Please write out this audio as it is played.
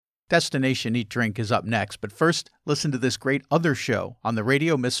Destination Eat Drink is up next, but first, listen to this great other show on the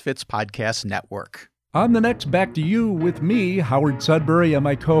Radio Misfits Podcast Network. On the next Back to You with me, Howard Sudbury, and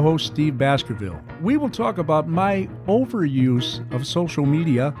my co-host Steve Baskerville. We will talk about my overuse of social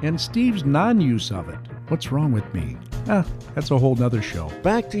media and Steve's non-use of it. What's wrong with me? That's a whole nother show.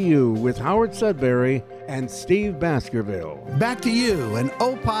 Back to You with Howard Sudbury and Steve Baskerville. Back to You, an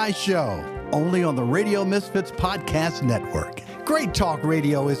Opie show, only on the Radio Misfits Podcast Network. Great talk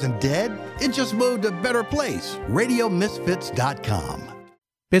radio isn't dead. It just moved to a better place. RadioMisfits.com.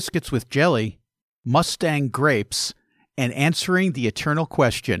 Biscuits with jelly, Mustang grapes, and answering the eternal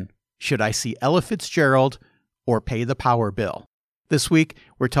question, should I see Ella Fitzgerald or pay the power bill? This week,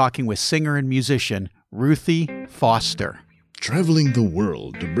 we're talking with singer and musician Ruthie Foster. Traveling the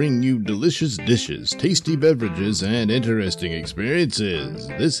world to bring you delicious dishes, tasty beverages, and interesting experiences.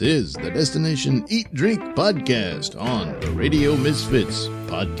 This is the Destination Eat Drink Podcast on the Radio Misfits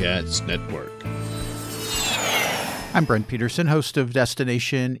Podcast Network. I'm Brent Peterson, host of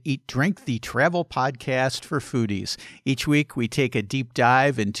Destination Eat Drink, the travel podcast for foodies. Each week, we take a deep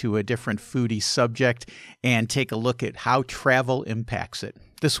dive into a different foodie subject and take a look at how travel impacts it.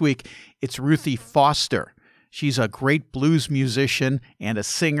 This week, it's Ruthie Foster. She's a great blues musician and a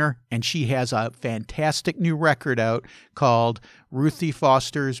singer, and she has a fantastic new record out called Ruthie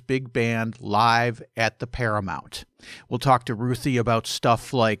Foster's Big Band Live at the Paramount. We'll talk to Ruthie about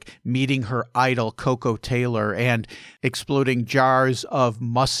stuff like meeting her idol Coco Taylor and exploding jars of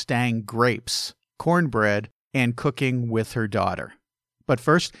Mustang grapes, cornbread, and cooking with her daughter. But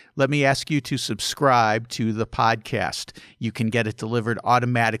first, let me ask you to subscribe to the podcast. You can get it delivered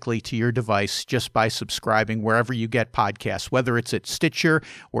automatically to your device just by subscribing wherever you get podcasts, whether it's at Stitcher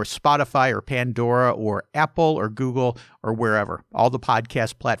or Spotify or Pandora or Apple or Google or wherever. All the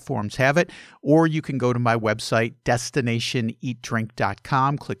podcast platforms have it. Or you can go to my website,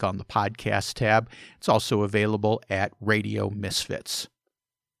 destinationeatdrink.com, click on the podcast tab. It's also available at Radio Misfits.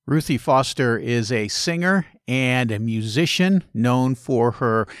 Ruthie Foster is a singer and a musician known for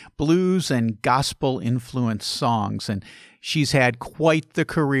her blues and gospel-influenced songs, and she's had quite the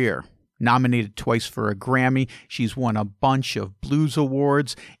career. Nominated twice for a Grammy, she's won a bunch of blues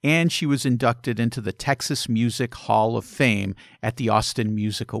awards, and she was inducted into the Texas Music Hall of Fame at the Austin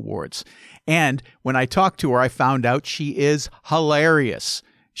Music Awards. And when I talked to her, I found out she is hilarious.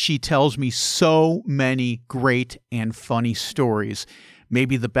 She tells me so many great and funny stories.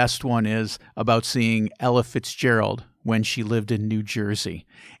 Maybe the best one is about seeing Ella Fitzgerald when she lived in New Jersey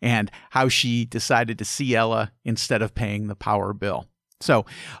and how she decided to see Ella instead of paying the power bill. So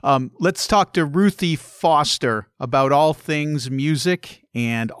let's talk to Ruthie Foster about all things music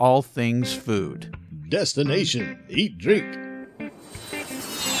and all things food. Destination Eat Drink.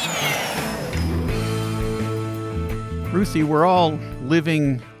 Ruthie, we're all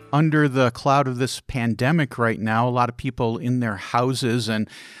living under the cloud of this pandemic right now, a lot of people in their houses, and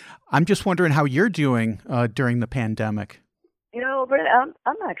I'm just wondering how you're doing during the pandemic. You know, Brent,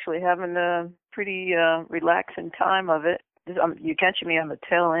 I'm actually having a pretty relaxing time of it. You catching me on the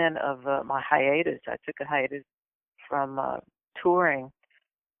tail end of my hiatus. I took a hiatus from touring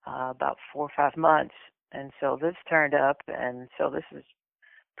about 4 or 5 months, and so this turned up, and so this is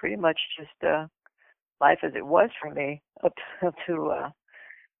pretty much just life as it was for me up to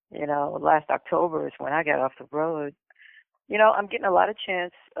last October is when I got off the road. You know, I'm getting a lot of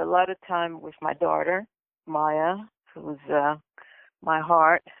time with my daughter, Maya, who's my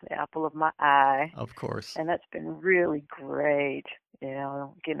heart, the apple of my eye. Of course. And that's been really great,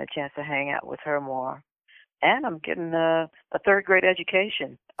 getting a chance to hang out with her more. And I'm getting a third grade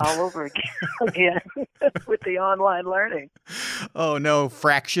education all over again with the online learning. Oh, no,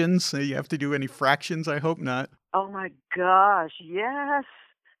 fractions? You have to do any fractions? I hope not. Oh, my gosh, yes.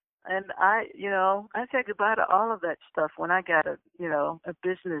 And I said goodbye to all of that stuff when I got a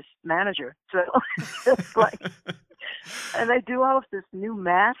business manager. So it's like, and they do all of this new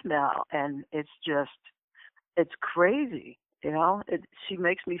math now, and it's crazy. She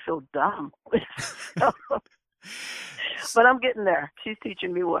makes me feel dumb. But I'm getting there. She's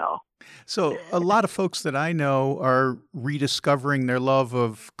teaching me well. So a lot of folks that I know are rediscovering their love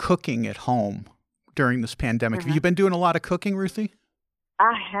of cooking at home during this pandemic. Mm-hmm. Have you been doing a lot of cooking, Ruthie?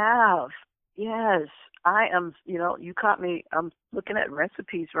 I have. Yes. I am, you caught me. I'm looking at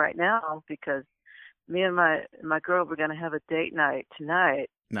recipes right now because me and my girl, we're going to have a date night tonight.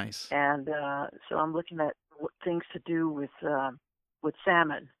 Nice. And so I'm looking at things to do with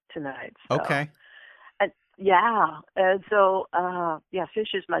salmon tonight. So. Okay. And so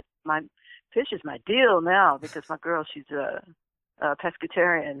fish is my deal now because my girl, she's a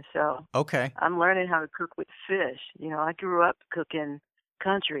pescatarian. So okay. I'm learning how to cook with fish. I grew up cooking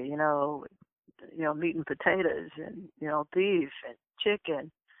country, meat and potatoes and, beef and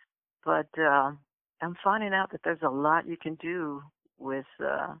chicken. But I'm finding out that there's a lot you can do with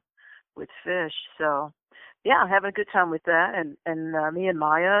fish. So, yeah, I'm having a good time with that. And me and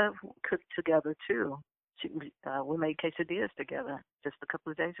Maya cooked together, too. We made quesadillas together just a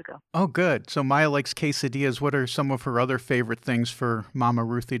couple of days ago. Oh, good. So Maya likes quesadillas. What are some of her other favorite things for Mama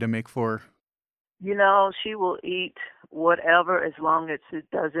Ruthie to make for her? She will eat whatever as long as it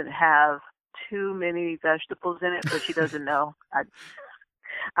doesn't have too many vegetables in it, but she doesn't know.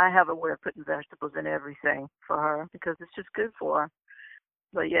 I have a way of putting vegetables in everything for her because it's just good for her.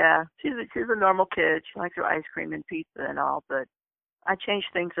 But yeah, she's a normal kid. She likes her ice cream and pizza and all, but I changed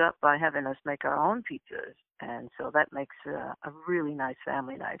things up by having us make our own pizzas, and so that makes a really nice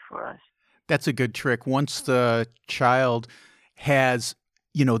family night for us. That's a good trick. Once the child has,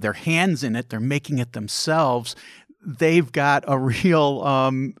 their hands in it, they're making it themselves, they've got a real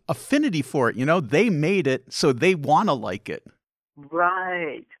affinity for it. They made it, so they want to like it.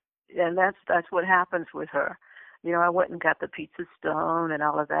 Right. And that's what happens with her. I went and got the pizza stone and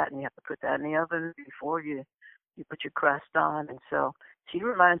all of that, and you have to put that in the oven before you put your crust on. And so she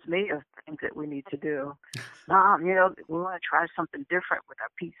reminds me of things that we need to do. Mom, we want to try something different with our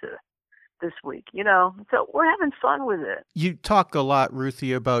pizza this week, so we're having fun with it. You talk a lot,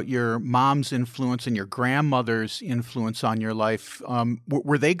 Ruthie, about your mom's influence and your grandmother's influence on your life.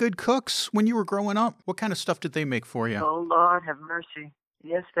 Were they good cooks when you were growing up? What kind of stuff did they make for you? Oh, Lord, have mercy.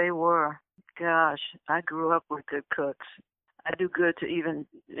 Yes, they were. Gosh, I grew up with good cooks. I do good to even,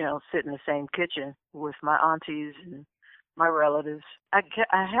 sit in the same kitchen with my aunties and my relatives. I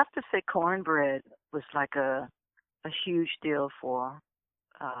have to say cornbread was like a huge deal for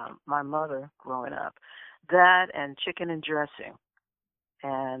my mother growing up. That and chicken and dressing.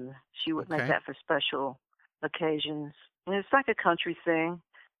 And she would make that for special occasions. And it's like a country thing,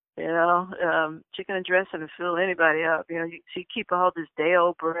 chicken and dressing to fill anybody up. You keep all this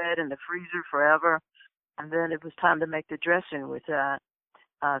day-old bread in the freezer forever. And then it was time to make the dressing with that.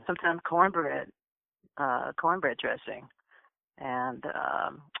 Sometimes cornbread dressing. And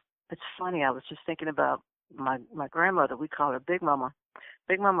it's funny, I was just thinking about my grandmother. We call her Big Mama.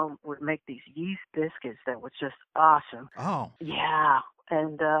 Big Mama would make these yeast biscuits that were just awesome. Oh. Yeah,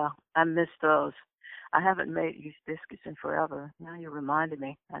 and I miss those. I haven't made yeast biscuits in forever. Now you reminded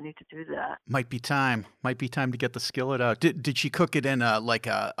me. I need to do that. Might be time to get the skillet out. Did she cook it in a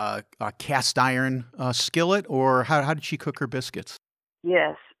cast iron skillet, or how did she cook her biscuits?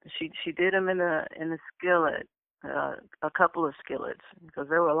 Yes, she did them in a skillet. A couple of skillets, because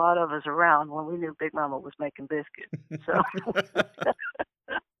there were a lot of us around when we knew Big Mama was making biscuits. So,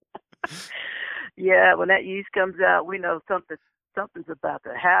 yeah, when that yeast comes out, we know something's about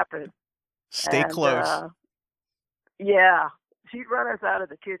to happen. Stay close. Yeah, she'd run us out of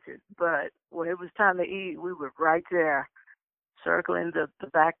the kitchen, but when it was time to eat, we were right there, circling the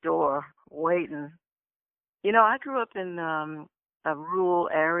back door, waiting. I grew up in a rural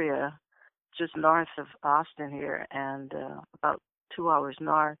area just north of Austin here, and about 2 hours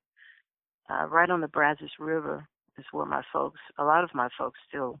north, right on the Brazos River is where a lot of my folks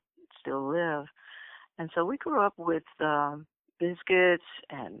still live. And so we grew up with biscuits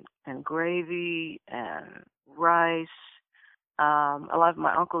and gravy and rice. A lot of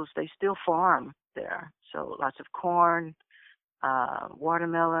my uncles, they still farm there, so lots of corn,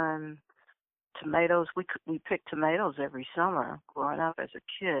 watermelon, tomatoes. We picked tomatoes every summer growing up as a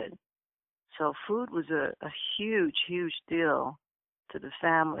kid. So food was a huge, huge deal to the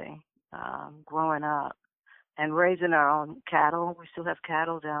family growing up, and raising our own cattle. We still have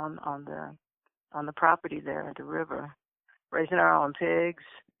cattle down on the property there at the river. Raising our own pigs.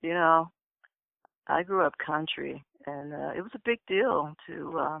 I grew up country, and it was a big deal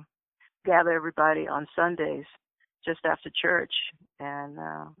to gather everybody on Sundays just after church and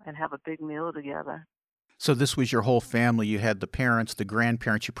have a big meal together. So this was your whole family. You had the parents, the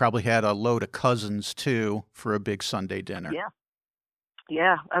grandparents. You probably had a load of cousins, too, for a big Sunday dinner. Yeah.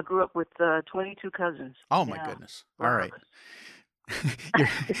 Yeah, I grew up with 22 cousins. Oh, my goodness. All right. You're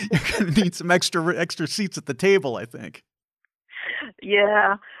going to need some extra seats at the table, I think.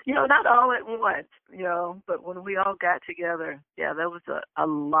 Yeah. Not all at once, but when we all got together, yeah, there was a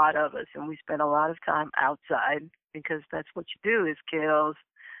lot of us, and we spent a lot of time outside because that's what you do as kiddos.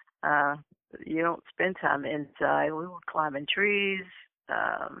 You don't spend time inside. We would climb in trees.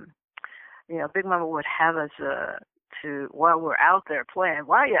 Big Mama would have us while we're out there playing.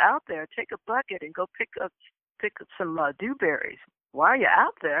 While you're out there, take a bucket and go pick up some dewberries. While you're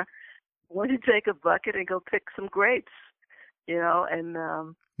out there, why don't you take a bucket and go pick some grapes? And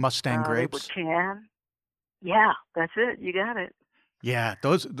Mustang grapes. They would can. Yeah, that's it. You got it. Yeah,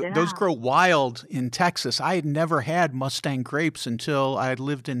 those grow wild in Texas. I had never had Mustang grapes until I had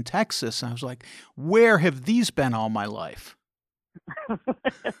lived in Texas. I was like, where have these been all my life?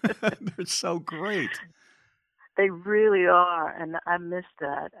 They're so great. They really are, and I miss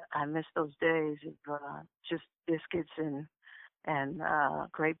that. I miss those days of just biscuits and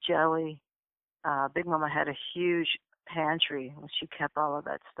grape jelly. Big Mama had a huge pantry when she kept all of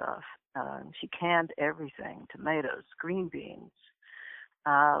that stuff. She canned everything: tomatoes, green beans.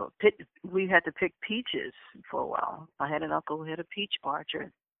 We had to pick peaches for a while. I had an uncle who had a peach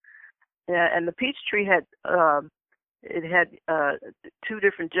orchard. Yeah, and the peach tree had two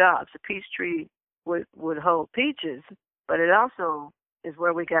different jobs. The peach tree would hold peaches, but it also is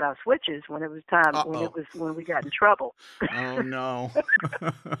where we got our switches when it was time when we got in trouble. Oh no.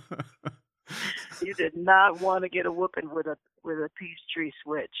 You did not want to get a whooping with a peach tree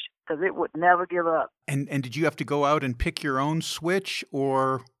switch because it would never give up. And did you have to go out and pick your own switch,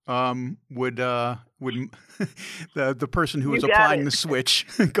 or would the person who was applying the switch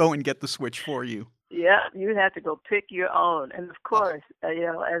go and get the switch for you? Yeah, you had to go pick your own. And of course, as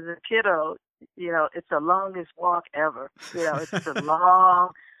a kiddo, it's the longest walk ever. It's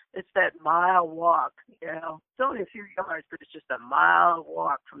it's that mile walk. It's only a few yards, but it's just a mile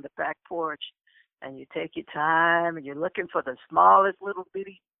walk from the back porch. And you take your time, and you're looking for the smallest little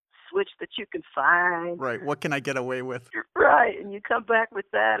bitty switch that you can find. Right. What can I get away with? Right. And you come back with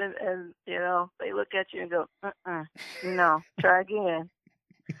that, and they look at you and go, try again.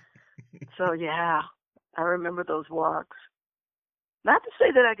 So, yeah, I remember those walks. Not to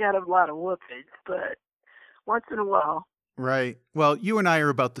say that I got a lot of whoopings, but once in a while. Right. Well, you and I are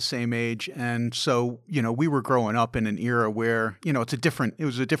about the same age, and so, we were growing up in an era where, it was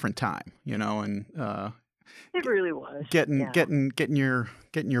a different time, and it really was. Getting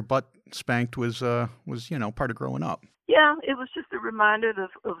your butt spanked was part of growing up. Yeah, it was just a reminder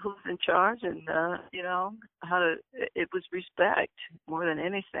of who's in charge, and it was respect more than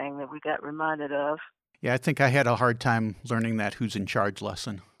anything that we got reminded of. Yeah, I think I had a hard time learning that who's in charge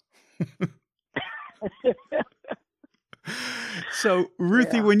lesson. So,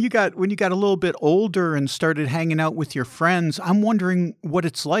 Ruthie, when you got a little bit older and started hanging out with your friends, I'm wondering what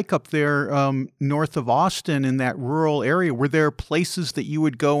it's like up there north of Austin in that rural area. Were there places that you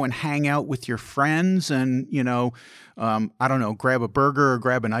would go and hang out with your friends and, I don't know, grab a burger or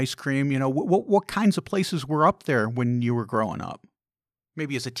grab an ice cream? What kinds of places were up there when you were growing up?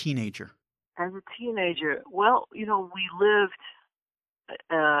 Maybe as a teenager. As a teenager, well, we lived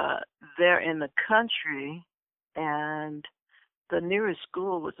there in the country, and the nearest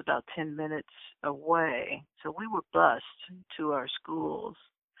school was about 10 minutes away. So we were bused to our schools.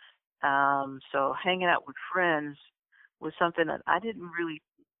 So hanging out with friends was something that I didn't really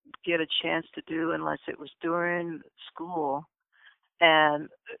get a chance to do unless it was during school. And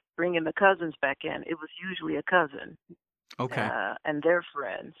bringing the cousins back in, it was usually a cousin. Okay. And their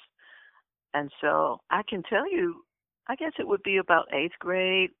friends. And so I can tell you, I guess it would be about 8th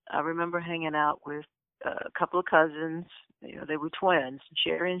grade. I remember hanging out with a couple of cousins. They were twins,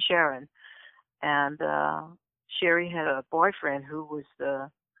 Sherry and Sharon. And Sherry had a boyfriend who was the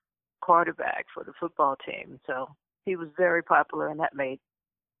quarterback for the football team. So he was very popular, and that made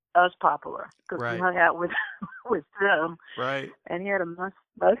us popular because we hung out with them. Right. And he had a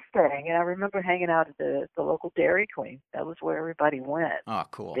Mustang. And I remember hanging out at the local Dairy Queen. That was where everybody went. Oh,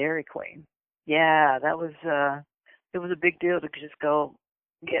 cool. Dairy Queen. Yeah, that was it was a big deal to just go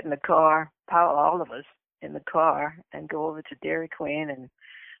get in the car, pile all of us in the car, and go over to Dairy Queen and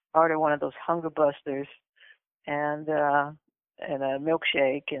order one of those Hunger Busters and a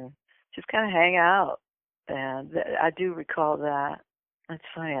milkshake and just kind of hang out. And I do recall that. It's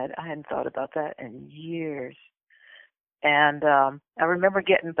funny, I hadn't thought about that in years. And I remember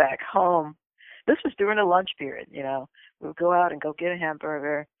getting back home. This was during the lunch period, We would go out and go get a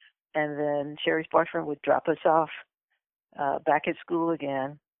hamburger, and then Sherry's boyfriend would drop us off back at school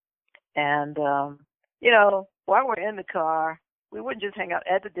again. And, while we're in the car, we wouldn't just hang out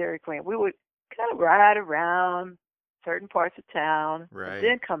at the Dairy Queen. We would kind of ride around certain parts of town, and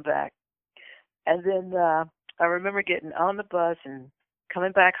then come back. And then I remember getting on the bus and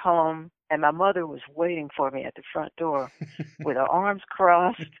coming back home, and my mother was waiting for me at the front door with her arms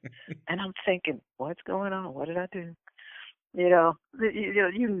crossed. And I'm thinking, what's going on? What did I do?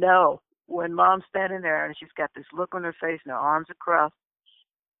 When Mom's standing there and she's got this look on her face and her arms are crossed.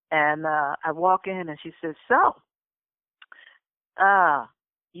 And I walk in and she says, "So,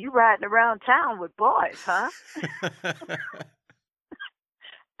 you riding around town with boys, huh?"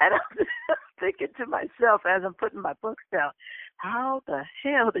 And I'm thinking to myself as I'm putting my books down, how the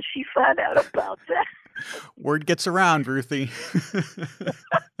hell did she find out about that? Word gets around, Ruthie.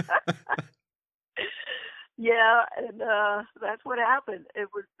 Yeah, and that's what happened. It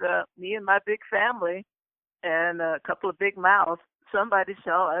was me and my big family and a couple of big mouths. Somebody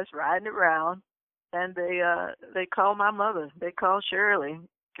saw us riding around, and they called my mother. They called Shirley.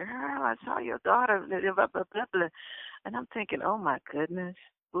 Girl, I saw your daughter. Blah, blah, blah, blah. And I'm thinking, oh my goodness.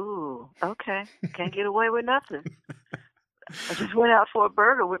 Ooh, okay. Can't get away with nothing. I just went out for a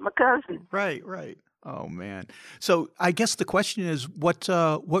burger with my cousin. Right, right. Oh man. So I guess the question is, what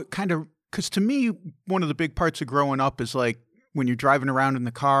kind of? Because to me, one of the big parts of growing up is like when you're driving around in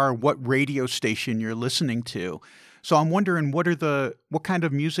the car, what radio station you're listening to. So I'm wondering, what kind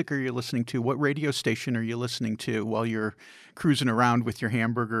of music are you listening to? What radio station are you listening to while you're cruising around with your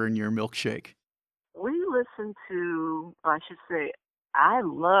hamburger and your milkshake? We listened to, I should say, I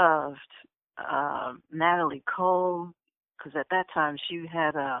loved Natalie Cole, because at that time she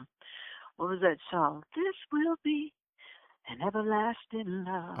had what was that song? This will be an everlasting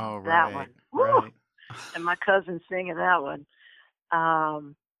love. Oh, right, that one. right. Woo! And my cousin singing that one.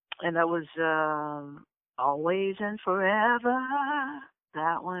 And that was Always and Forever.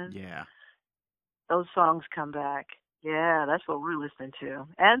 That one. Yeah. Those songs come back. Yeah, that's what we're listening to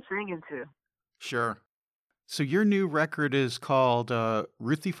and singing to. Sure. So your new record is called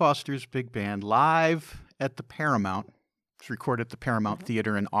Ruthie Foster's Big Band, live at the Paramount. It's recorded at the Paramount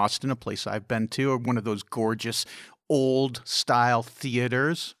Theater in Austin, a place I've been to, one of those gorgeous old-style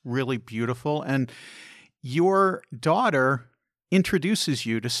theaters, really beautiful. And your daughter introduces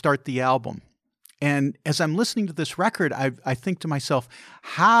you to start the album. And as I'm listening to this record, I think to myself,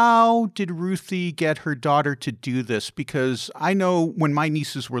 how did Ruthie get her daughter to do this? Because I know when my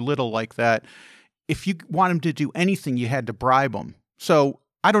nieces were little like that, if you want them to do anything, you had to bribe them. So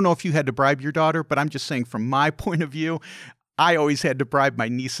I don't know if you had to bribe your daughter, but I'm just saying from my point of view, I always had to bribe my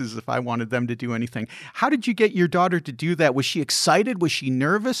nieces if I wanted them to do anything. How did you get your daughter to do that? Was she excited? Was she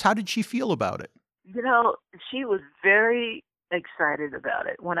nervous? How did she feel about it? You know, she was very excited about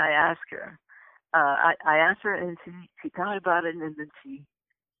it when I asked her. I asked her, and she thought about it, and then she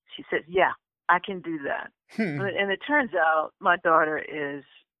said, yeah, I can do that. And it turns out my daughter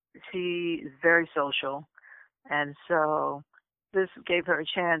she is very social, and so this gave her a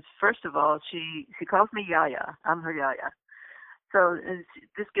chance. First of all, she calls me Yaya. I'm her Yaya. So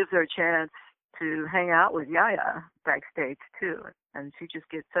this gives her a chance to hang out with Yaya backstage, too. And she just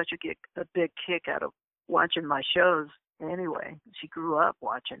gets such a big kick out of watching my shows anyway. She grew up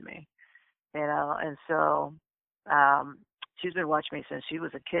watching me. And so she's been watching me since she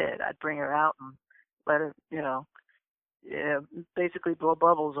was a kid. I'd bring her out and let her, basically blow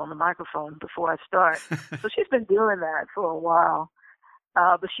bubbles on the microphone before I start. So she's been doing that for a while.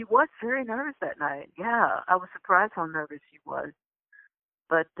 But she was very nervous that night. Yeah, I was surprised how nervous she was.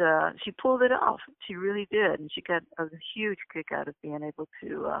 But she pulled it off. She really did. And she got a huge kick out of being able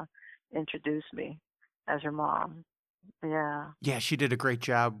to introduce me as her mom. Yeah. Yeah, she did a great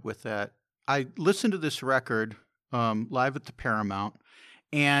job with that. I listened to this record live at the Paramount,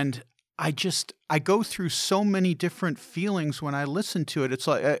 and I go through so many different feelings when I listen to it. It's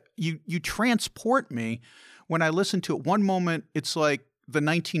like you transport me when I listen to it. One moment, it's like the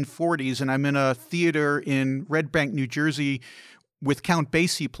 1940s, and I'm in a theater in Red Bank, New Jersey, with Count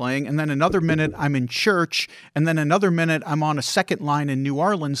Basie playing, and then another minute I'm in church, and then another minute I'm on a second line in New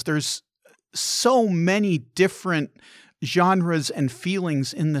Orleans. There's so many different genres and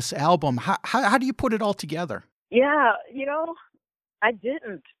feelings in this album. How do you put it all together? Yeah, I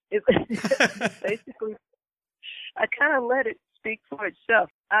didn't. It basically, I kind of let it speak for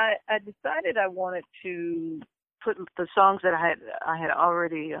itself. I decided I wanted to put the songs that I had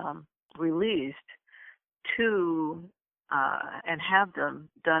already released to and have them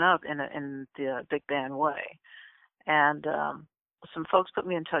done up in the big band way. And some folks put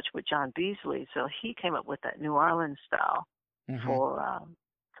me in touch with John Beasley, so he came up with that New Orleans style for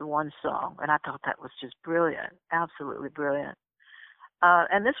one song, and I thought that was just brilliant, absolutely brilliant.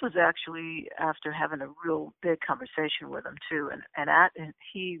 And this was actually after having a real big conversation with him too, and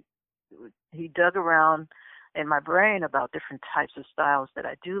he dug around in my brain about different types of styles that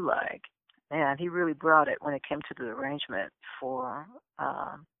I do like, and he really brought it when it came to the arrangement for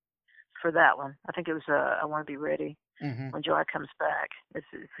that one. I think it was I Want to Be Ready. When Joy Comes Back, it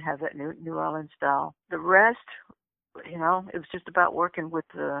has that New Orleans style. The rest, it was just about working with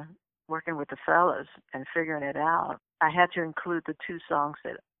the fellas and figuring it out. I had to include the two songs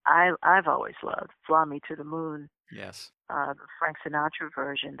that I've always loved, "Fly Me to the Moon." Yes. The Frank Sinatra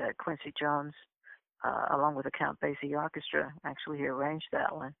version that Quincy Jones, along with the Count Basie Orchestra, actually he arranged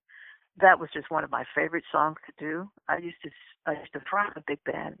that one. that was just one of my favorite songs to do. I used to front a big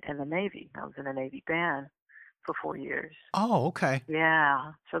band in the Navy. I was in a Navy band for 4 years. Oh, okay.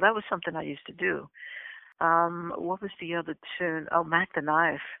 Yeah, so that was something I used to do. What was the other tune? Oh, Mac the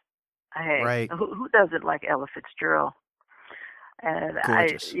Knife. Hey, Right. who doesn't like Ella Fitzgerald? And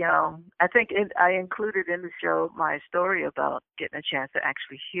Gorgeous. I think I included in the show my story about getting a chance to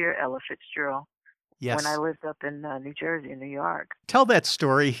actually hear Ella Fitzgerald when I Yes. lived up in New Jersey, New York. Tell that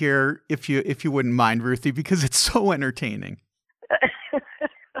story here, if you wouldn't mind, Ruthie, because it's so entertaining.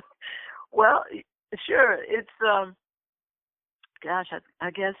 Well, sure. It's gosh,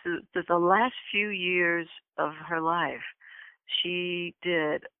 I guess the last few years of her life, she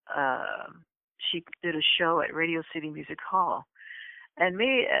did a show at Radio City Music Hall, and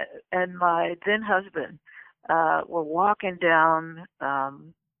me and my then husband were walking around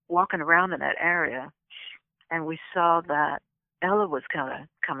in that area, and we saw that Ella was kind of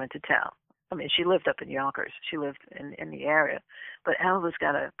coming to town. I mean, she lived up in Yonkers. She lived in the area, but Ella was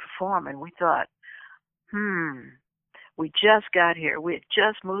going to perform, and we thought, we just got here. We had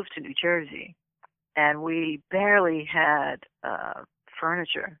just moved to New Jersey, and we barely had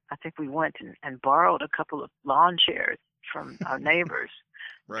furniture. I think we went and borrowed a couple of lawn chairs from our neighbors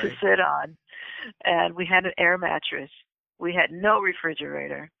to sit on, and we had an air mattress. We had no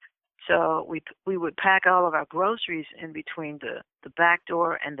refrigerator, so we would pack all of our groceries in between the back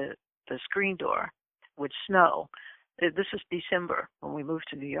door and the screen door with snow. This was December when we moved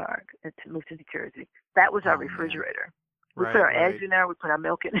to New York, moved to New Jersey. That was our refrigerator. We put our eggs in there. We put our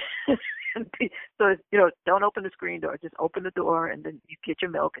milk in. So, don't open the screen door. Just open the door, and then you get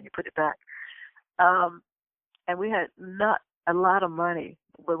your milk and you put it back. And we had not a lot of money,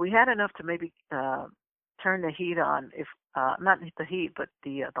 but we had enough to maybe turn the heat on, if not the heat, but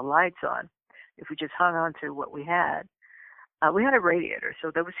the lights on, if we just hung on to what we had. We had a radiator,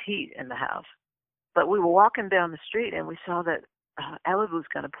 so there was heat in the house. But we were walking down the street, and we saw that Ella was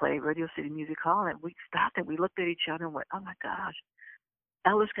going to play Radio City Music Hall, and we stopped and we looked at each other and went, oh my gosh,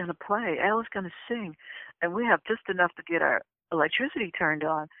 Ella's going to play. Ella's going to sing. And we have just enough to get our electricity turned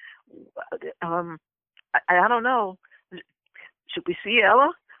on. I don't know. Should we see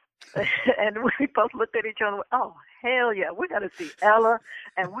Ella? And we both looked at each other and went, oh, hell yeah, we're going to see Ella,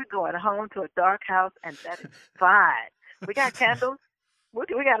 and we're going home to a dark house, and that is fine. We got candles. We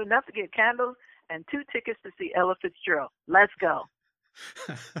got enough to get candles and 2 tickets to see Ella Fitzgerald. Let's go.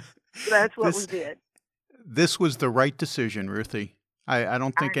 So that's what we did. This was the right decision, Ruthie. I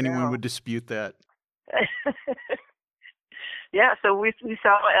don't think anyone would dispute that. Yeah, so we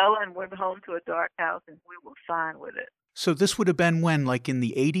saw Ella and went home to a dark house, and we were fine with it. So this would have been when, like in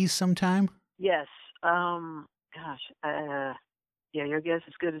the 80s sometime? Yes. Yeah, your guess is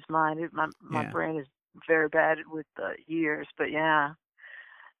as good as mine. My brain is very bad with years, but yeah,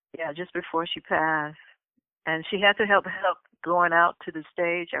 just before she passed. And she had to help going out to the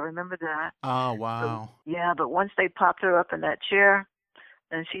stage. I remember that. Oh, wow. So, yeah, but once they popped her up in that chair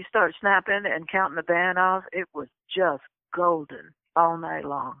and she started snapping and counting the band off, it was just golden all night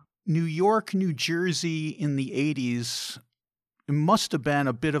long. New York, New Jersey in the 80s, it must have been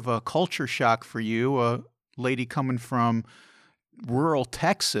a bit of a culture shock for you, a lady coming from rural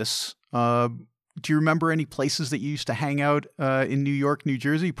Texas. Do you remember any places that you used to hang out in New York, New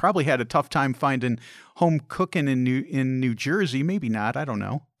Jersey? You probably had a tough time finding home cooking in New Jersey. Maybe not. I don't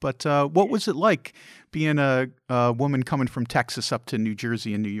know. But what was it like being a woman coming from Texas up to New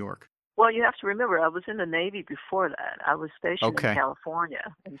Jersey and New York? Well, you have to remember, I was in the Navy before that. I was stationed in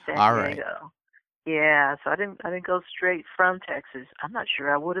California, in San Diego. Right. Yeah, so I didn't go straight from Texas. I'm not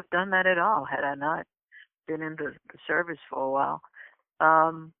sure I would have done that at all had I not been in the service for a while.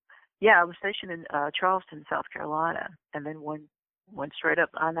 Yeah, I was stationed in Charleston, South Carolina, and then went straight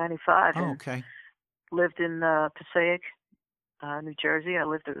up I-95 and lived in Passaic, New Jersey. I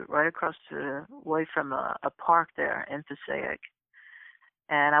lived right across the way from a park there in Passaic,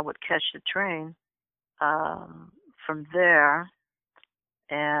 and I would catch the train from there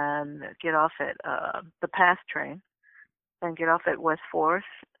and get off at the PATH train and get off at West 4th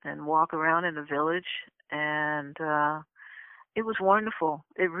and walk around in the village, and it was wonderful.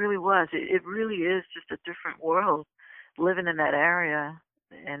 It really was. It really is just a different world living in that area.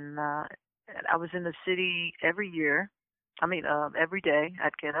 And I was in the city every day.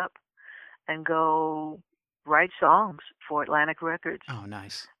 I'd get up and go write songs for Atlantic Records. Oh,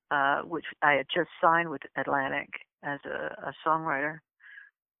 nice. Which I had just signed with Atlantic as a songwriter.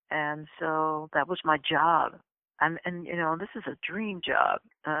 And so that was my job. And this is a dream job.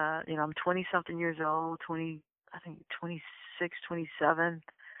 I'm 20-something years old, 26, 27,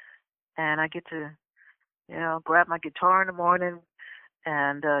 and I get to, grab my guitar in the morning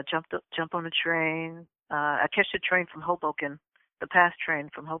and jump on a train. I catch the train from Hoboken, the past train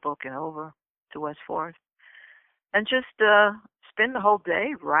from Hoboken over to West Forth, and just spend the whole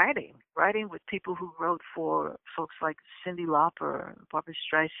day writing with people who wrote for folks like Cyndi Lauper, Barbra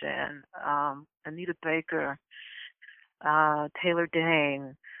Streisand, Anita Baker, Taylor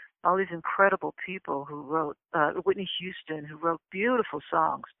Dane, all these incredible people who wrote, Whitney Houston, who wrote beautiful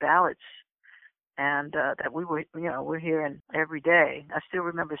songs, ballads, and that we're hearing every day. I still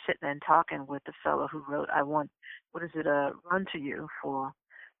remember sitting and talking with the fellow who wrote Run to You for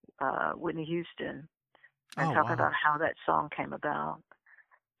Whitney Houston, and talking about how that song came about.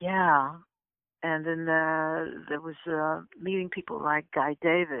 Yeah. And then there was meeting people like Guy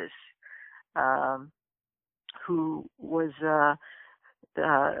Davis, who was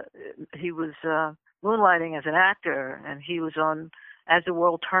he was moonlighting as an actor, and he was on As the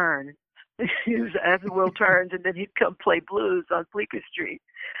World Turned. He was As the World Turns, and then he'd come play blues on Bleecker Street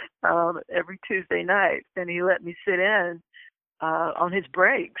every Tuesday night, and he let me sit in on his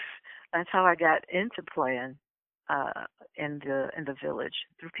breaks. That's how I got into playing in the village.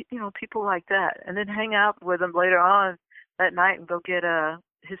 People like that, and then hang out with him later on that night and go get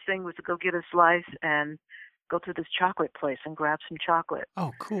his thing was to go get a slice and go to this chocolate place and grab some chocolate.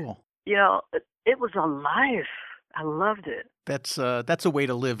 Oh, cool. It was a life. I loved it. That's a way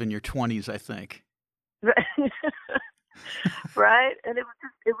to live in your 20s, I think. Right? And it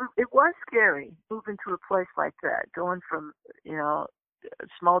was scary moving to a place like that, going from, a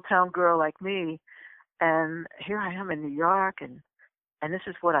small town girl like me, and here I am in New York, and this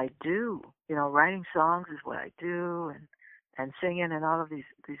is what I do. Writing songs is what I do, and singing in all of these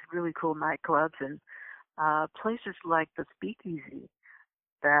really cool nightclubs and places like the Speakeasy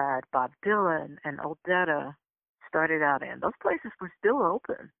that Bob Dylan and Odetta started out in. Those places were still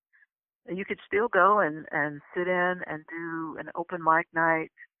open. You could still go and sit in and do an open mic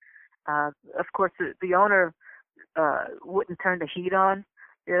night. Of course, the owner wouldn't turn the heat on,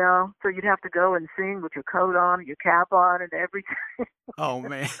 so you'd have to go and sing with your coat on, your cap on, and everything. Oh,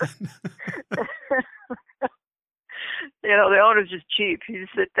 man. The owner's just cheap. You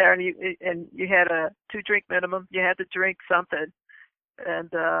just sit there and you had a 2-drink minimum. You had to drink something, and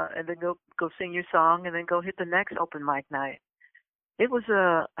then go sing your song, and then go hit the next open mic night. It was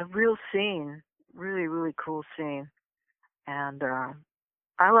a real scene, really, really cool scene, and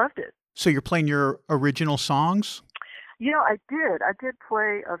I loved it. So you're playing your original songs? I did. I did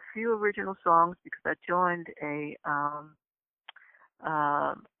play a few original songs because I joined a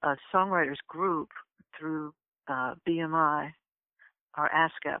songwriters group through BMI, or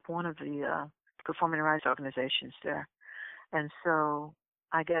ASCAP, one of the performing rights organizations there. And so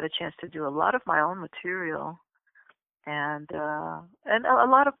I got a chance to do a lot of my own material, and a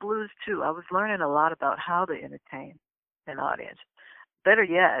lot of blues too. I was learning a lot about how to entertain an audience. Better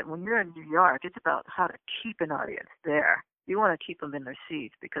yet, when you're in New York, it's about how to keep an audience there. You want to keep them in their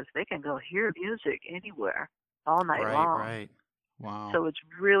seats because they can go hear music anywhere all night long. Right. Wow. So it's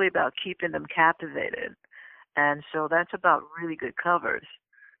really about keeping them captivated. And so that's about really good covers.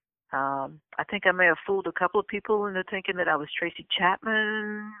 I think I may have fooled a couple of people into thinking that I was Tracy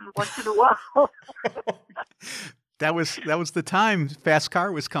Chapman once in a while. That was the time Fast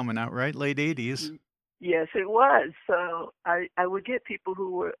Car was coming out, right? Late 80s. Yes, it was. So I would get people who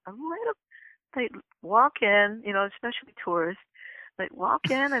were they'd walk in, especially tourists. They'd walk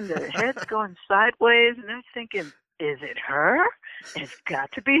in and their heads going sideways, and they're thinking, is it her? It's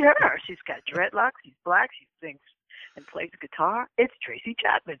got to be her. She's got dreadlocks. She's black. She sings and plays guitar. It's Tracy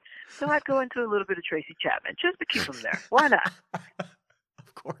Chapman. So I'd go into a little bit of Tracy Chapman just to keep them there. Why not?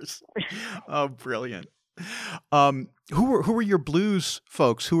 Of course. Oh, brilliant. Who were your blues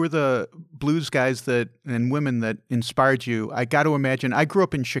folks? Who were the blues guys and women that inspired you? I got to imagine, I grew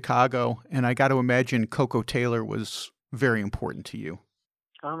up in Chicago, and I got to imagine Koko Taylor was very important to you.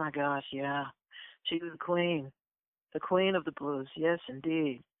 Oh my gosh, yeah. She was the queen of the blues. Yes,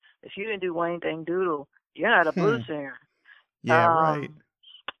 indeed. If you didn't do Wayne Dang Doodle, you're not a blues singer. Yeah, right.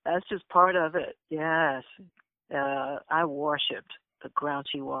 That's just part of it. Yes. I worshipped the ground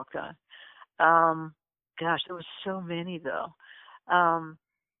she walked on. Gosh, there were so many, though.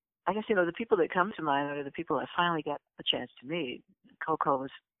 I guess, the people that come to mind are the people I finally got a chance to meet. Koko was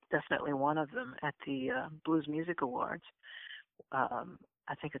definitely one of them at the Blues Music Awards.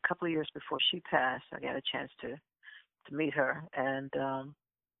 I think a couple of years before she passed, I got a chance to meet her. And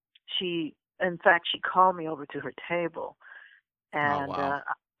she called me over to her table. And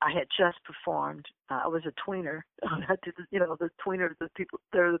I had just performed. I was a tweener. I did, the tweeners,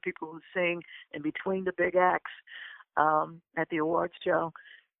 they're the people who sing in between the big acts at the awards show.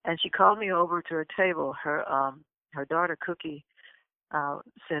 And she called me over to her table. Her daughter Cookie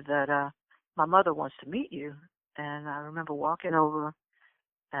said that my mother wants to meet you. And I remember walking over,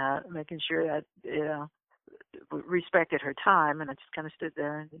 making sure that, respected her time, and I just kind of stood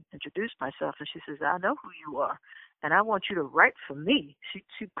there and introduced myself. And she says, "I know who you are, and I want you to write for me."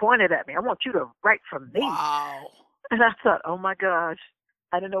 She pointed at me. "I want you to write for me." Wow. And I thought, oh my gosh,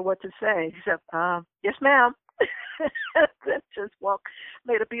 I didn't know what to say except, "Yes, ma'am." Then just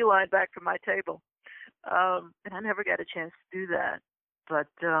made a beeline back to my table. And I never got a chance to do that. But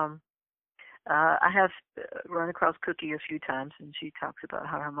I have run across Cookie a few times, and she talks about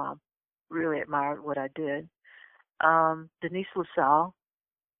how her mom really admired what I did. Denise LaSalle,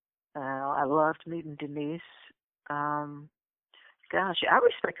 I loved meeting Denise. Gosh, I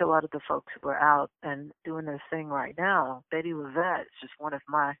respect a lot of the folks who are out and doing their thing right now. Betty Levette is just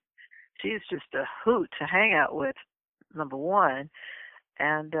she's just a hoot to hang out with, number one.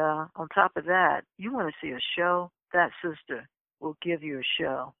 And on top of that, you want to see a show, that sister will give you a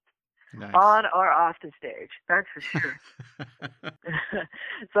show. Nice. On or off the stage, that's for sure.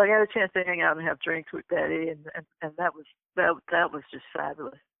 So I got a chance to hang out and have drinks with Betty, and that was just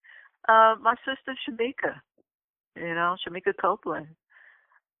fabulous. My sister Shamika, Shamika Copeland.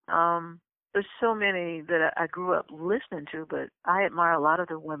 There's so many that I grew up listening to, but I admire a lot of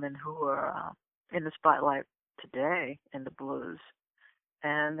the women who are in the spotlight today in the blues,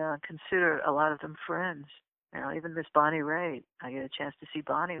 and consider a lot of them friends. Even Miss Bonnie Raitt. I get a chance to see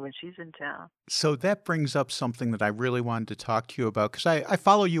Bonnie when she's in town. So that brings up something that I really wanted to talk to you about, because I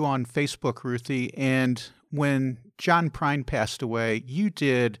follow you on Facebook, Ruthie, and when John Prine passed away, you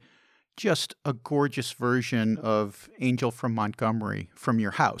did just a gorgeous version of Angel from Montgomery from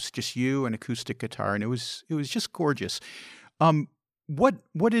your house, just you, an acoustic guitar, and it was just gorgeous. What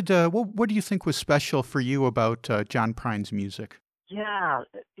do you think was special for you about John Prine's music? Yeah,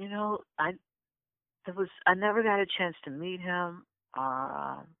 I never got a chance to meet him,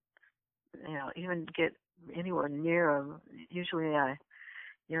 or even get anywhere near him. Usually,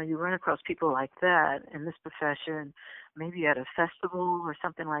 you run across people like that in this profession, maybe at a festival or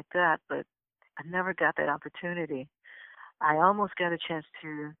something like that. But I never got that opportunity. I almost got a chance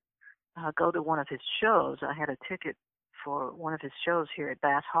to go to one of his shows. I had a ticket for one of his shows here at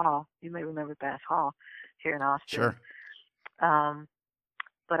Bass Hall. You may remember Bass Hall here in Austin. Sure.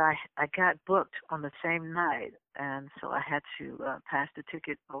 But I got booked on the same night, and so I had to pass the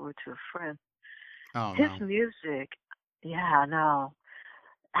ticket over to a friend. Oh, His no. music, yeah, no.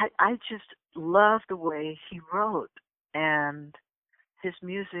 I just love the way he wrote, and his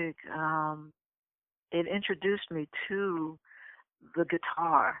music, it introduced me to the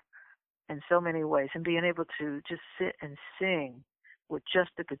guitar in so many ways, and being able to just sit and sing with just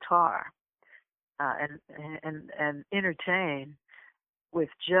the guitar, and entertain with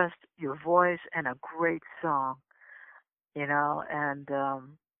just your voice and a great song, and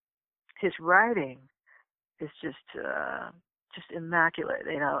his writing is just immaculate.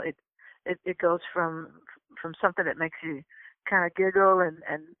 It goes from something that makes you kind of giggle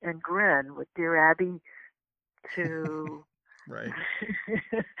and grin with Dear Abby to Right.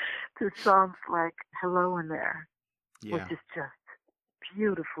 to songs like Hello in There, Yeah. which is just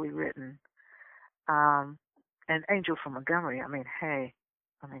beautifully written. And Angel from Montgomery,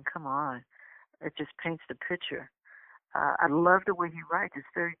 come on. It just paints the picture. I love the way he writes. It's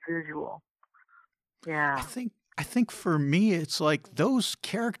very visual. Yeah. I think for me, it's like those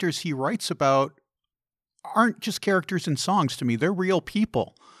characters he writes about aren't just characters in songs to me. They're real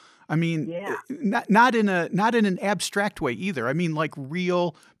people. I mean, Yeah. not in an abstract way either. I mean, like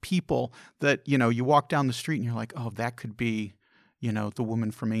real people that, you walk down the street and you're like, oh, that could be, the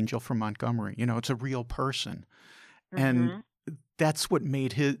woman from Angel from Montgomery. It's a real person. Mm-hmm. And that's what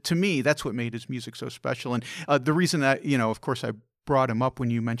made his music so special. And the reason that, of course, I brought him up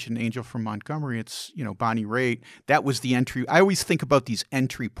when you mentioned Angel from Montgomery, it's, Bonnie Raitt. That was the entry. I always think about these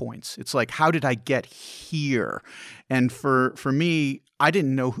entry points. It's like, how did I get here? And for me, I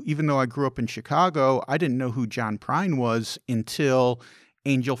didn't know, even though I grew up in Chicago, I didn't know who John Prine was until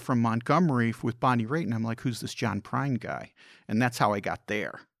Angel from Montgomery with Bonnie Raitt. And I'm like, who's this John Prine guy? And that's how I got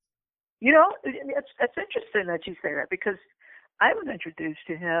there. It's interesting that you say that, because I was introduced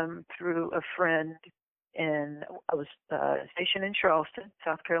to him through a friend I was stationed in Charleston,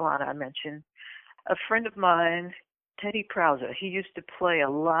 South Carolina, I mentioned. A friend of mine, Teddy Prowser, he used to play a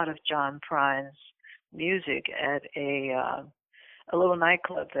lot of John Prine's music at a little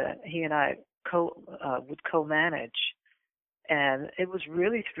nightclub that he and I would co-manage. And it was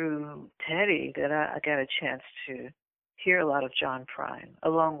really through Teddy that I got a chance to hear a lot of John Prine,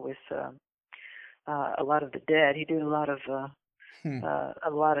 along with a lot of the Dead. He did a lot of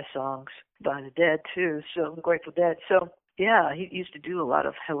songs by the Dead too, so Grateful Dead. So yeah, he used to do a lot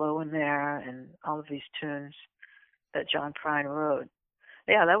of Hello in There and all of these tunes that John Prine wrote.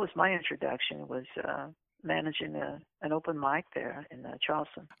 Yeah, that was my introduction, was managing an open mic there in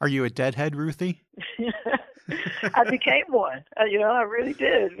Charleston. Are you a deadhead, Ruthie? I became one. I really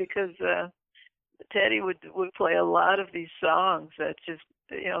did, because Teddy would play a lot of these songs that just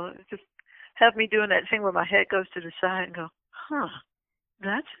have me doing that thing where my head goes to the side and go, huh,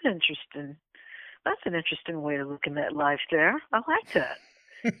 that's an interesting way of looking at life there. I like that.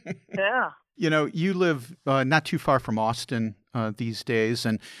 Yeah. You live not too far from Austin these days.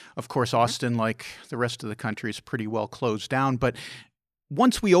 And of course, Austin, like the rest of the country, is pretty well closed down. But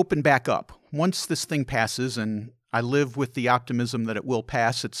once we open back up, once this thing passes, and I live with the optimism that it will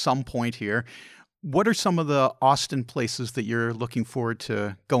pass at some point here, what are some of the Austin places that you're looking forward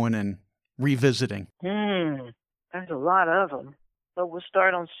to going and revisiting? There's a lot of them. But we'll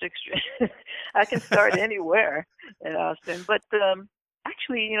start on 6th Street. I can start anywhere in Austin. But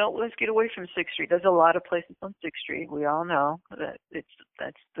actually, let's get away from 6th Street. There's a lot of places on 6th Street. We all know that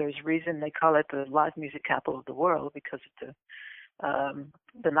there's reason they call it the live music capital of the world, because of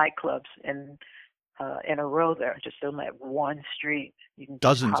the nightclubs in a row there, just on that one street. You can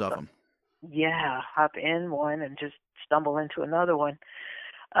dozens of them. Yeah, hop in one and just stumble into another one.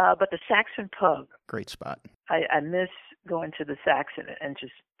 But the Saxon Pub. Great spot. I miss going to the Saxon and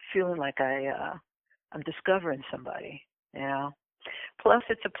just feeling like I'm discovering somebody. Plus,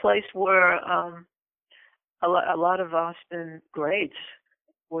 it's a place where a lot of Austin greats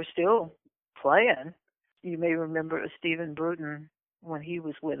were still playing. You may remember Stephen Bruton when he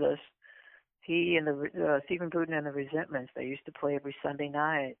was with us. He and Stephen Bruton and the Resentments, they used to play every Sunday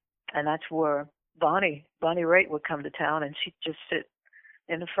night, and that's where Bonnie Raitt would come to town, and she'd just sit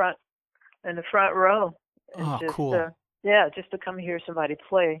in the front row. And cool. Just to come hear somebody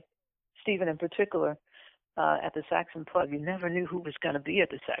play, Stephen in particular, at the Saxon Pub. You never knew who was going to be at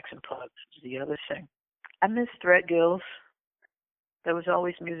the Saxon Pub. Was the other thing. I miss Threadgill's. There was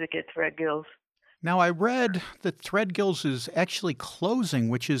always music at Threadgill's. Now, I read that Threadgill's is actually closing,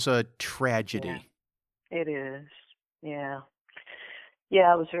 which is a tragedy. Yeah, it is. Yeah.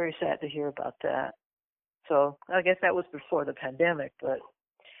 Yeah, I was very sad to hear about that. So I guess that was before the pandemic, but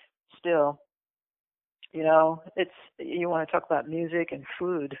still, you want to talk about music and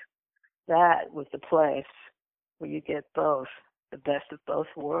food. That was the place where you get both, the best of both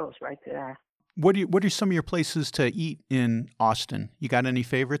worlds right there. What are some of your places to eat in Austin? You got any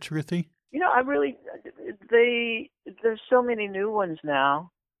favorites, Ruthie? There's so many new ones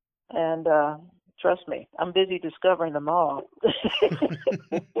now, and trust me, I'm busy discovering them all.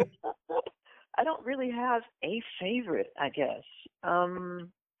 I don't really have a favorite, I guess.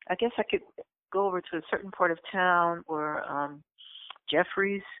 I guess I could go over to a certain part of town where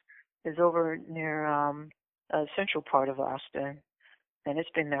Jeffrey's is over near central part of Austin, and it's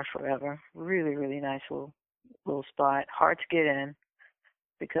been there forever. Really, really nice little spot. Hard to get in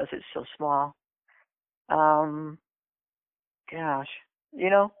because it's so small. Gosh,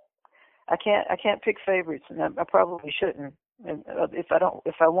 I can't pick favorites, and I probably shouldn't. And if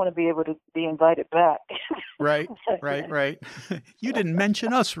I want to be able to be invited back. Right. You didn't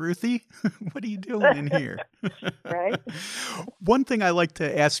mention us, Ruthie. What are you doing in here? Right. One thing I like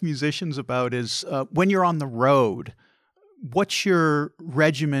to ask musicians about is when you're on the road, what's your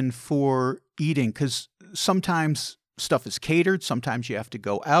regimen for eating? Because sometimes stuff is catered. Sometimes you have to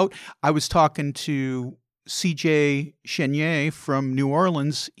go out. I was talking to CJ Chenier from New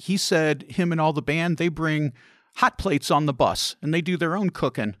Orleans. He said him and all the band, they bring hot plates on the bus, and they do their own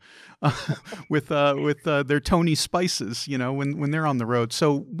cooking with their Tony spices, when they're on the road.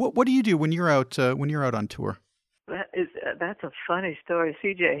 So what do you do when you're out on tour? That's a funny story,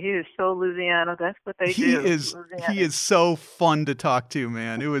 CJ. He is so Louisiana. That's what they do. He is so fun to talk to,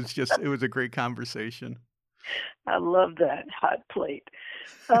 man. It was a great conversation. I love that hot plate.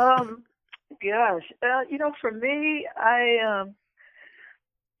 Gosh, for me, I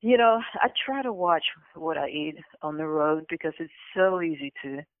try to watch what I eat on the road because it's so easy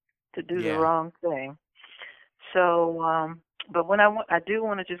to do the wrong thing. So, but when I do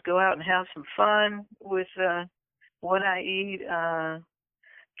want to just go out and have some fun with what I eat.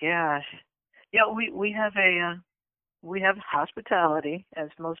 Gosh, we have hospitality, as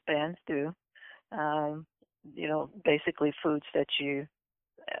most bands do. Basically foods that you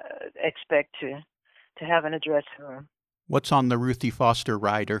expect to have in a dressing room. What's on the Ruthie Foster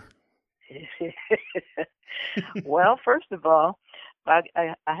rider? Well, first of all,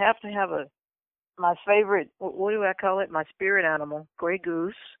 I have to have my favorite, what do I call it? My spirit animal, Grey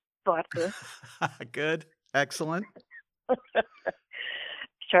Goose vodka. Good. Excellent.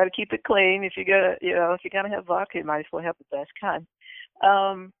 try to keep it clean. If you're gonna have vodka, you might as well have the best kind.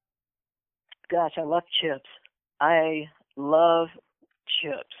 Gosh, I love chips. I love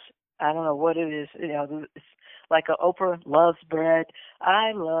chips. I don't know what it is. It's like Oprah loves bread.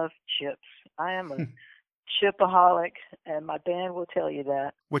 I love chips. I am a chipaholic, and my band will tell you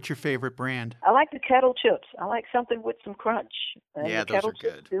that. What's your favorite brand? I like the kettle chips. I like something with some crunch. And Yeah, the those kettle are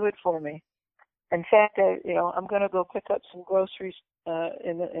chips good. do it for me. In fact, I'm going to go pick up some groceries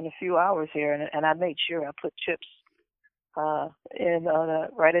in a few hours here, and I made sure I put chips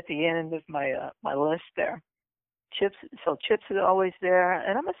right at the end of my list there. Chips are always there,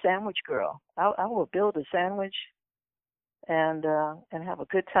 and I'm a sandwich girl. I will build a sandwich and have a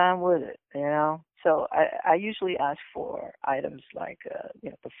good time with it, So I usually ask for items like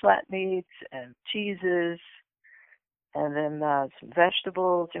the flat meats and cheeses, and then some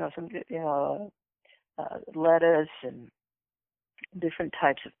vegetables, lettuce and different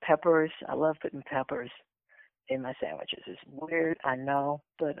types of peppers. I love putting peppers in my sandwiches. It's weird, I know,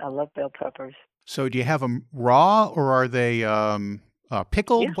 but I love bell peppers. So do you have them raw, or are they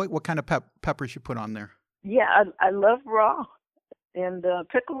pickled? Yeah. What kind of peppers you put on there? Yeah, I love raw, and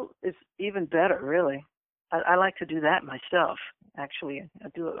pickle is even better, really. I like to do that myself, actually. I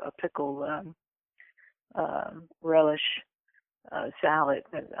do a pickle relish salad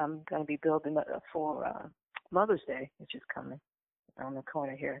that I'm going to be building for Mother's Day, which is coming around the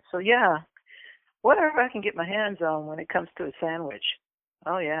corner here. So, yeah, whatever I can get my hands on when it comes to a sandwich.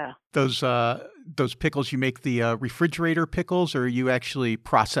 Oh, yeah. Those pickles, you make the refrigerator pickles, or are you actually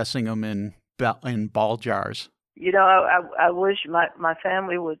processing them in ball jars? I wish my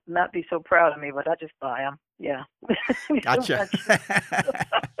family would not be so proud of me, but I just buy them. Yeah. Gotcha.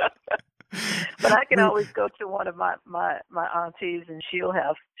 But I can always go to one of my aunties, and she'll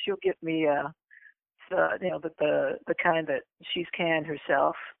get me the kind that she's canned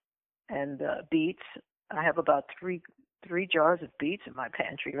herself, and beets. I have about three jars of beets in my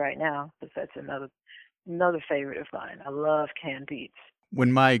pantry right now, because that's another favorite of mine. I love canned beets.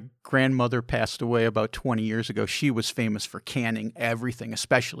 When my grandmother passed away about 20 years ago, she was famous for canning everything,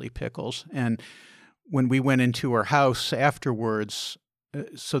 especially pickles. And when we went into her house afterwards,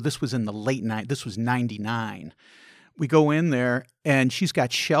 so this was in the late night, this was 99. We go in there, and she's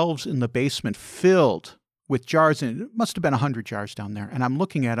got shelves in the basement filled with jars, and it must have been 100 jars down there. And I'm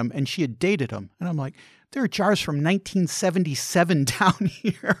looking at them, and she had dated them. And I'm like, there are jars from 1977 down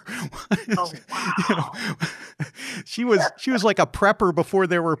here. Oh, wow. She was like a prepper before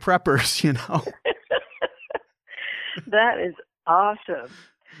there were preppers, That is awesome.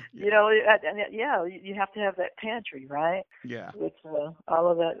 You have to have that pantry, right? Yeah. With all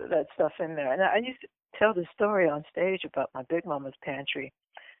of that stuff in there. And I used to tell the story on stage about my Big Mama's pantry,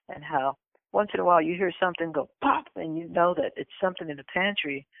 and how once in a while you hear something go pop, and you know that it's something in the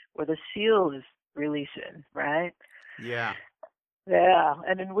pantry where the seal is releasing, right? Yeah. Yeah,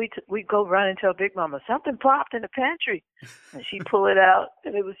 and then we go run and tell Big Mama, something popped in the pantry, and she'd pull it out,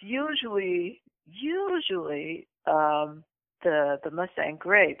 and it was usually the Mustang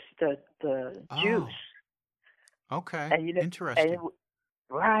grapes, the juice. Okay. And interesting.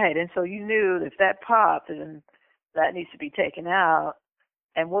 Right, and so you knew if that popped, then that needs to be taken out.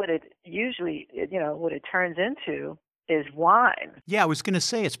 And what it usually, what it turns into is wine. Yeah, I was going to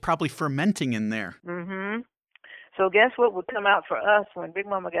say it's probably fermenting in there. Mm-hmm. So guess what would come out for us when Big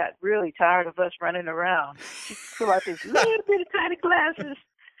Mama got really tired of us running around? She'd pull out these little bitty tiny glasses,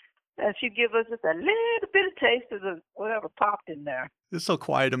 and she'd give us just a little bit of taste of the whatever popped in there. This will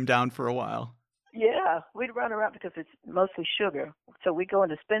quiet them down for a while. Yeah, we'd run around because it's mostly sugar. So we go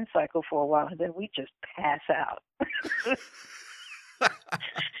into spin cycle for a while, and then we just pass out.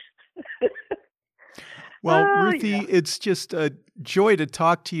 Well, Ruthie, It's just a joy to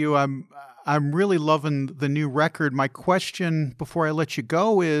talk to you. I'm really loving the new record. My question before I let you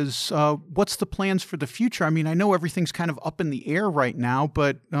go is, what's the plans for the future? I mean, I know everything's kind of up in the air right now,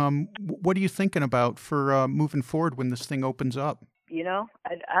 but what are you thinking about for moving forward when this thing opens up?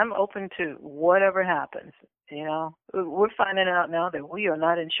 I'm open to whatever happens. We're finding out now that we are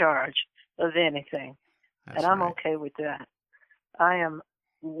not in charge of anything. That's and I'm right. okay with that. I am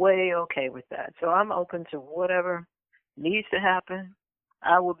way okay with that. So I'm open to whatever needs to happen.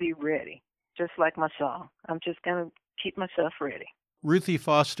 I will be ready, just like my song. I'm just going to keep myself ready. Ruthie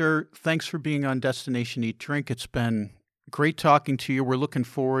Foster, thanks for being on Destination Eat Drink. It's been great talking to you. We're looking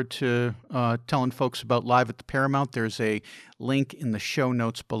forward to telling folks about Live at the Paramount. There's a link in the show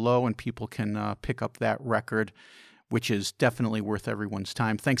notes below, and people can pick up that record, which is definitely worth everyone's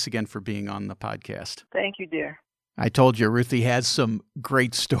time. Thanks again for being on the podcast. Thank you, dear. I told you, Ruthie has some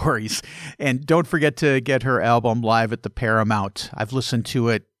great stories. And don't forget to get her album Live at the Paramount. I've listened to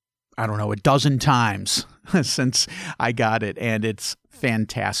it, I don't know, a dozen times since I got it, and it's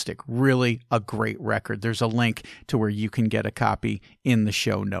fantastic. Really a great record. There's a link to where you can get a copy in the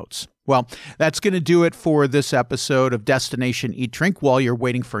show notes. Well, that's going to do it for this episode of Destination Eat Drink. While you're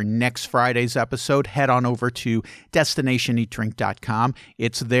waiting for next Friday's episode, head on over to destinationeatdrink.com.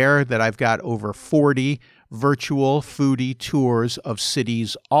 It's there that I've got over 40 virtual foodie tours of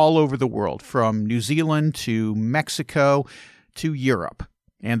cities all over the world, from New Zealand to Mexico to Europe.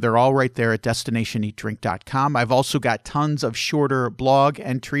 And they're all right there at destinationeatdrink.com. I've also got tons of shorter blog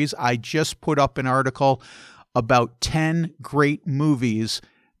entries. I just put up an article about 10 great movies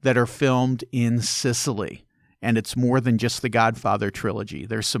that are filmed in Sicily. And it's more than just the Godfather trilogy.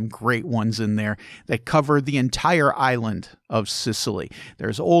 There's some great ones in there that cover the entire island of Sicily.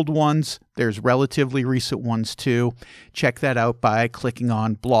 There's old ones. There's relatively recent ones too. Check that out by clicking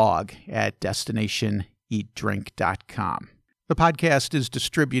on blog at destinationeatdrink.com. The podcast is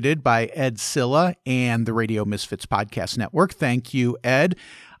distributed by Ed Silla and the Radio Misfits Podcast Network. Thank you, Ed.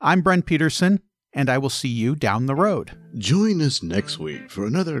 I'm Brent Peterson, and I will see you down the road. Join us next week for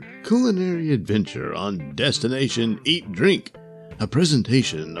another culinary adventure on Destination Eat Drink, a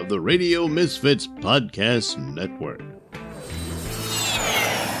presentation of the Radio Misfits Podcast Network.